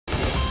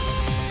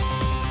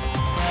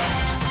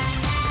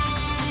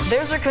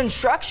There's a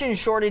construction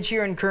shortage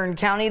here in Kern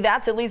County.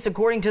 That's at least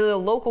according to the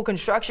local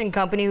construction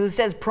company, who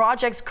says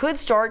projects could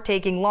start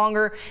taking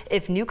longer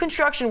if new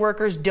construction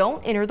workers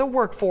don't enter the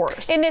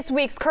workforce. In this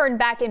week's Kern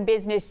Back in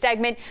Business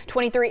segment,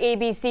 23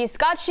 ABC's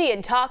Scott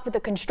Sheehan talked with the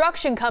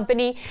construction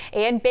company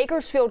and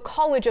Bakersfield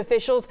College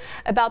officials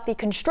about the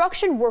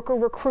construction worker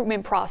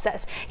recruitment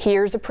process.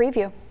 Here's a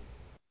preview.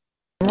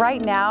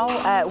 Right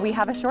now, we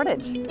have a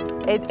shortage.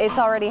 It's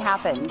already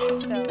happened.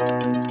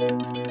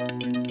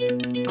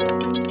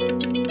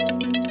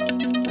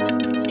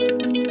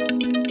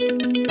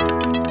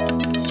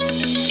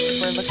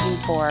 We're looking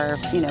for,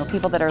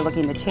 people that are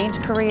looking to change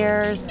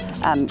careers,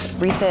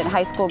 recent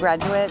high school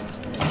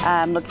graduates,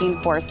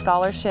 looking for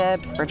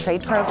scholarships for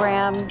trade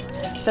programs,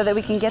 so that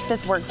we can get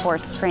this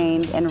workforce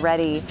trained and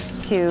ready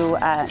to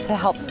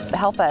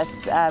help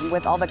us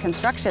with all the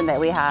construction that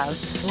we have.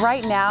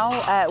 Right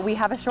now, we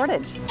have a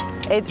shortage.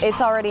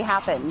 It's already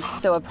happened.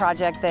 So a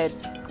project that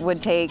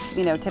would take,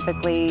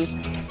 typically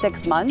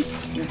 6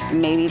 months,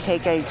 maybe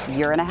take a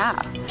year and a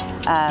half.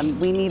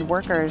 We need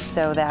workers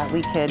so that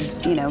we could,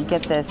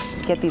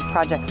 get these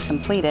projects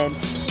completed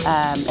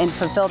and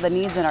fulfill the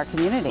needs in our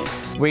community.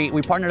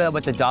 We partnered up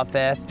with the Job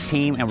Fest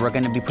team, and we're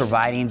going to be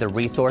providing the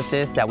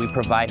resources that we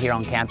provide here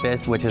on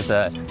campus, which is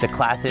the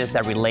classes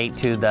that relate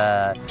to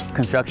the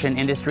construction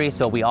industry.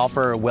 So we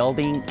offer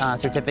welding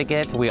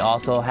certificates. We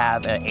also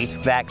have an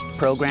HVAC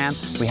program.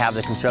 We have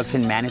the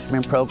construction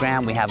management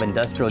program. We have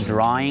industrial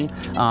drawing,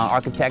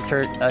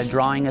 architecture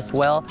drawing as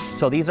well.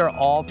 So these are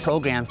all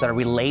programs that are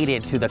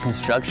related to the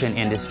construction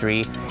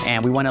industry,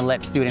 and we want to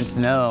let students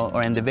know,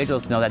 or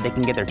individuals know, that they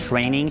can get their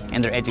training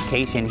and their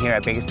education here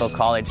at Bakersfield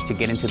College to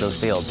get into those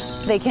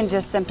fields. They can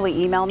just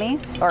simply email me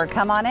or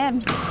come on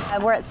in.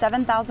 We're at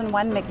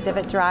 7001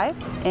 McDivitt Drive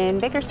in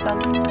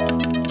Bakersfield.